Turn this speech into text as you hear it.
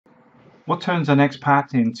What turns an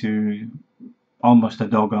expat into almost a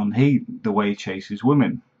dog on heat? The way he chases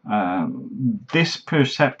women. This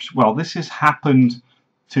perception, well, this has happened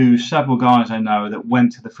to several guys I know that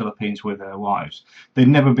went to the Philippines with their wives. They'd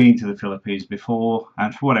never been to the Philippines before,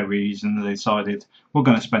 and for whatever reason, they decided we're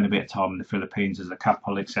going to spend a bit of time in the Philippines as a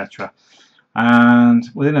couple, etc. And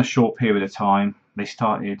within a short period of time, they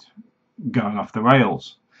started going off the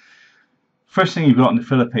rails. First thing you've got in the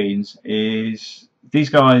Philippines is these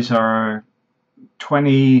guys are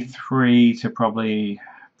 23 to probably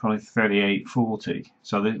 38, 40.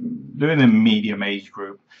 So they're in a medium age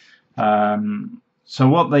group. So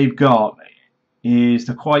what they've got is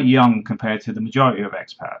they're quite young compared to the majority of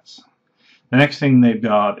expats. The next thing they've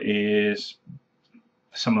got is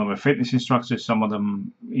some of them are fitness instructors. Some of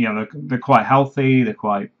them, they're quite healthy. They're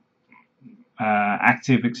quite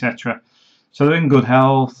active, etc. So they're in good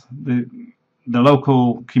health. The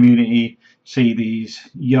local community see these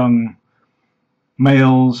young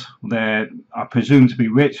males that are presumed to be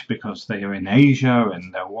rich because they are in Asia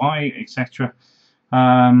and they're white, etc.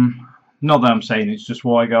 Not that I'm saying it's just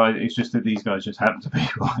white guys, it's just that these guys just happen to be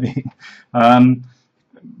white.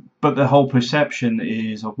 But the whole perception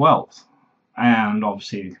is of wealth, and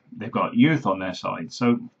obviously they've got youth on their side,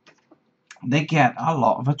 so they get a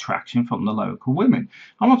lot of attraction from the local women.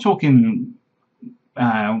 I'm not talking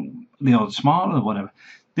the odd smile or whatever.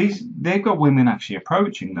 They've got women actually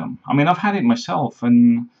approaching them. I mean, I've had it myself,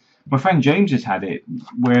 and my friend James has had it,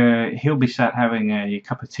 where he'll be sat having a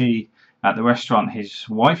cup of tea at the restaurant his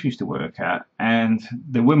wife used to work at, and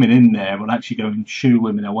the women in there will actually go and shoo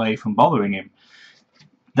women away from bothering him.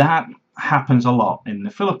 That happens a lot in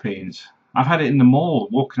the Philippines. I've had it in the mall,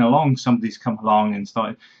 walking along, somebody's come along and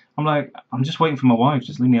started. I'm like, I'm just waiting for my wife,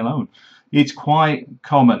 just leave me alone. It's quite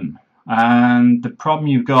common, and the problem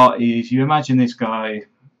you've got is, you imagine this guy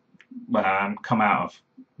come out of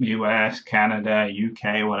US, Canada,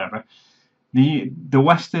 UK, whatever. The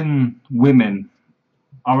Western women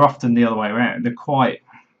are often the other way around. They're quite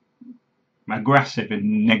aggressive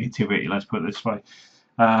in negativity, let's put it this way.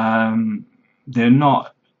 They're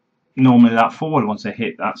not normally that forward once they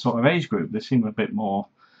hit that sort of age group. They seem a bit more,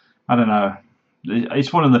 I don't know.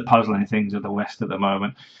 It's one of the puzzling things of the West at the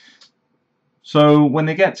moment. So when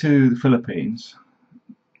they get to the Philippines,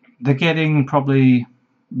 they're getting probably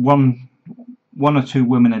one or two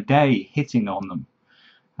women a day hitting on them,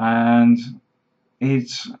 and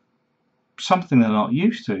it's something they're not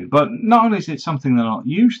used to. But not only is it something they're not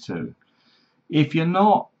used to, if you're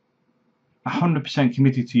not 100%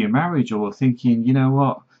 committed to your marriage, or thinking, you know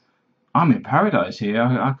what, I'm in paradise here,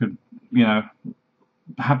 I could,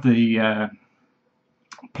 have the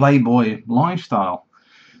playboy lifestyle,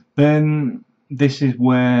 then this is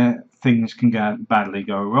where things can badly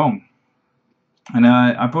go wrong. And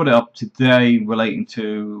I brought it up today relating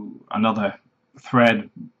to another thread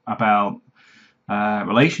about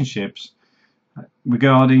relationships,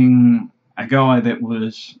 regarding a guy that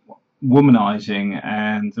was womanizing,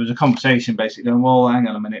 and there was a conversation basically going, well, hang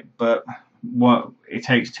on a minute, but what it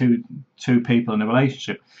takes two people in a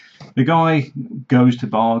relationship. The guy goes to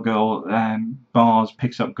bars,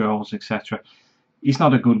 picks up girls, etc. He's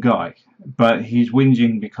not a good guy, but he's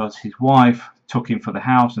whinging because his wife took him for the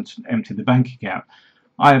house and emptied the bank account.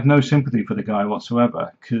 I have no sympathy for the guy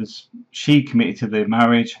whatsoever, because she committed to the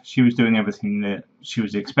marriage. She was doing everything that she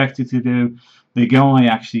was expected to do. The guy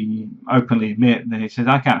actually openly admitted that he says,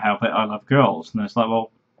 I can't help it, I love girls. And it's like,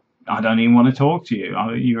 well, I don't even want to talk to you.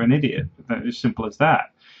 You're an idiot. It's as simple as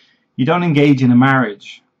that. You don't engage in a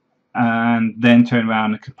marriage and then turn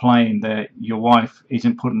around and complain that your wife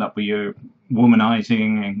isn't putting up with your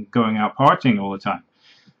womanizing and going out partying all the time.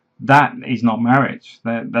 That is not marriage.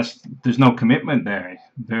 There's no commitment there.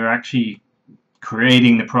 They're actually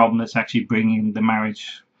creating the problem that's actually bringing the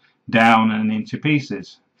marriage down and into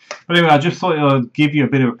pieces. But anyway, I just thought it would give you a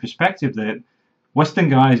bit of a perspective that Western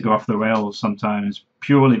guys go off the rails sometimes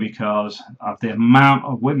purely because of the amount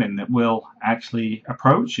of women that will actually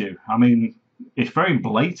approach you. I mean, it's very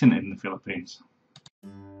blatant in the Philippines.